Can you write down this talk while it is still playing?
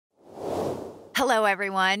Hello,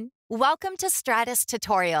 everyone. Welcome to Stratus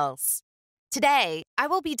Tutorials. Today, I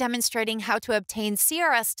will be demonstrating how to obtain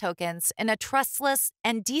CRS tokens in a trustless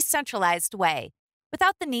and decentralized way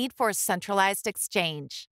without the need for centralized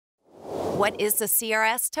exchange. What is a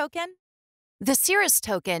CRS token? The Cirrus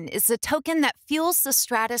token is the token that fuels the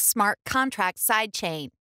Stratus smart contract sidechain.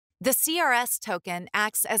 The CRS token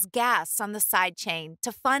acts as gas on the sidechain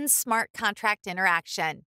to fund smart contract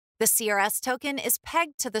interaction. The CRS token is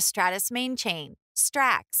pegged to the Stratus main chain,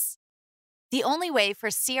 Strax. The only way for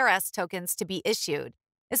CRS tokens to be issued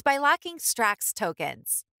is by locking Strax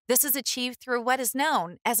tokens. This is achieved through what is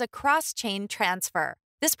known as a cross-chain transfer.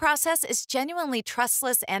 This process is genuinely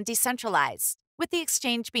trustless and decentralized, with the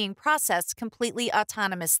exchange being processed completely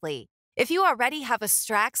autonomously. If you already have a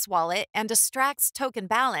Strax wallet and a Strax token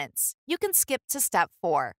balance, you can skip to Step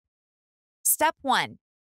 4. Step 1.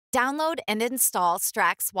 Download and install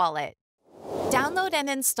Strax Wallet. Download and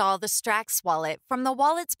install the Strax Wallet from the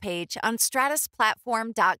Wallets page on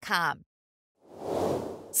stratusplatform.com.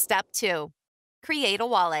 Step 2. Create a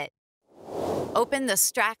wallet. Open the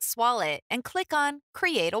Strax Wallet and click on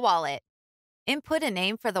Create a Wallet. Input a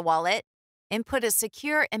name for the wallet. Input a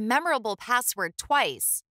secure and memorable password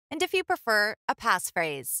twice, and if you prefer, a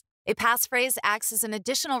passphrase. A passphrase acts as an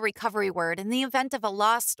additional recovery word in the event of a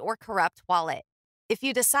lost or corrupt wallet. If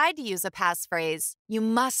you decide to use a passphrase, you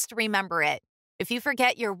must remember it. If you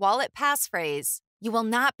forget your wallet passphrase, you will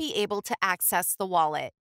not be able to access the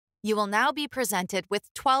wallet. You will now be presented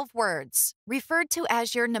with 12 words, referred to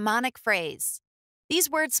as your mnemonic phrase. These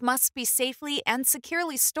words must be safely and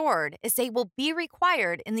securely stored, as they will be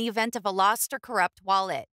required in the event of a lost or corrupt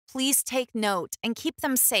wallet. Please take note and keep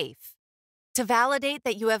them safe. To validate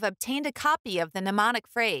that you have obtained a copy of the mnemonic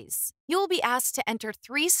phrase, you will be asked to enter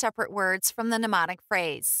 3 separate words from the mnemonic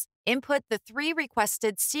phrase. Input the 3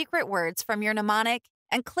 requested secret words from your mnemonic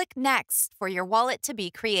and click Next for your wallet to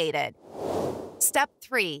be created. Step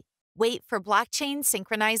 3. Wait for blockchain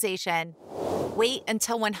synchronization. Wait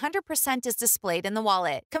until 100% is displayed in the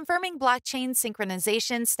wallet, confirming blockchain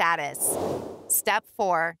synchronization status. Step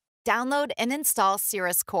 4. Download and install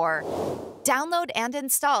Cirrus Core. Download and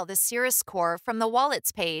install the Cirrus Core from the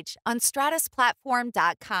Wallets page on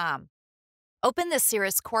stratusplatform.com. Open the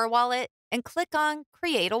Cirrus Core wallet and click on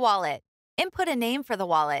Create a Wallet. Input a name for the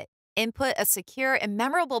wallet. Input a secure and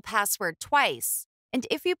memorable password twice, and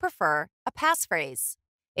if you prefer, a passphrase.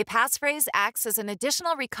 A passphrase acts as an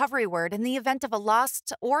additional recovery word in the event of a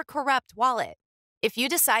lost or corrupt wallet. If you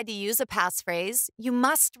decide to use a passphrase, you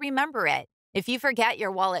must remember it. If you forget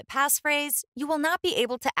your wallet passphrase, you will not be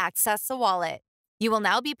able to access the wallet. You will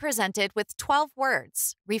now be presented with 12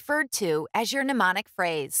 words, referred to as your mnemonic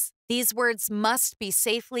phrase. These words must be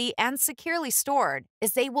safely and securely stored,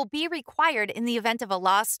 as they will be required in the event of a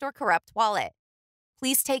lost or corrupt wallet.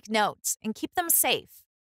 Please take notes and keep them safe.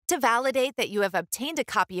 To validate that you have obtained a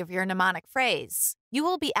copy of your mnemonic phrase, you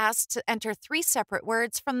will be asked to enter 3 separate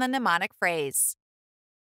words from the mnemonic phrase.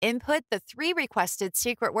 Input the 3 requested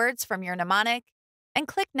secret words from your mnemonic and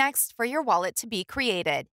click Next for your wallet to be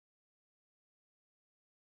created.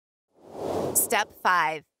 Step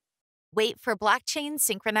 5. Wait for blockchain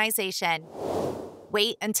synchronization.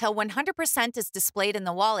 Wait until 100% is displayed in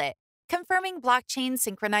the wallet, confirming blockchain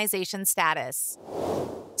synchronization status.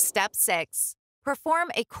 Step 6. Perform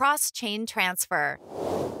a cross-chain transfer.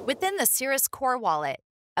 Within the Cirrus Core wallet,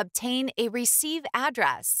 obtain a receive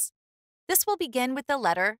address. This will begin with the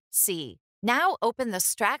letter C. Now open the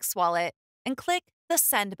Strax wallet and click the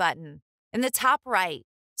Send button. In the top right,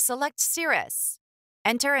 select Cirrus.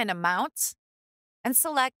 Enter an amount and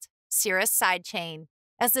select Cirrus sidechain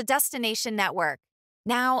as the destination network.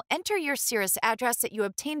 Now enter your Cirrus address that you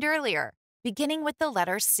obtained earlier, beginning with the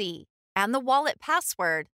letter C and the wallet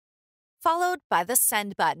password, followed by the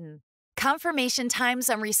Send button. Confirmation times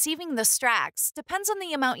on receiving the Strax depends on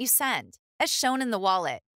the amount you send, as shown in the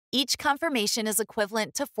wallet. Each confirmation is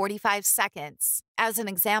equivalent to 45 seconds. As an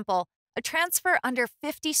example, a transfer under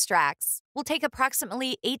 50 Strax will take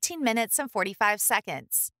approximately 18 minutes and 45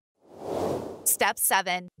 seconds. Step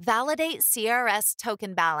 7. Validate CRS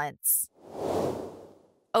token balance.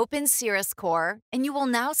 Open Cirrus Core, and you will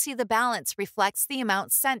now see the balance reflects the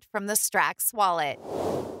amount sent from the Strax wallet.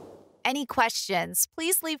 Any questions,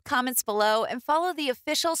 please leave comments below and follow the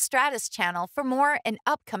official Stratus channel for more and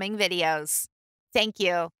upcoming videos. Thank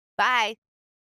you. Bye.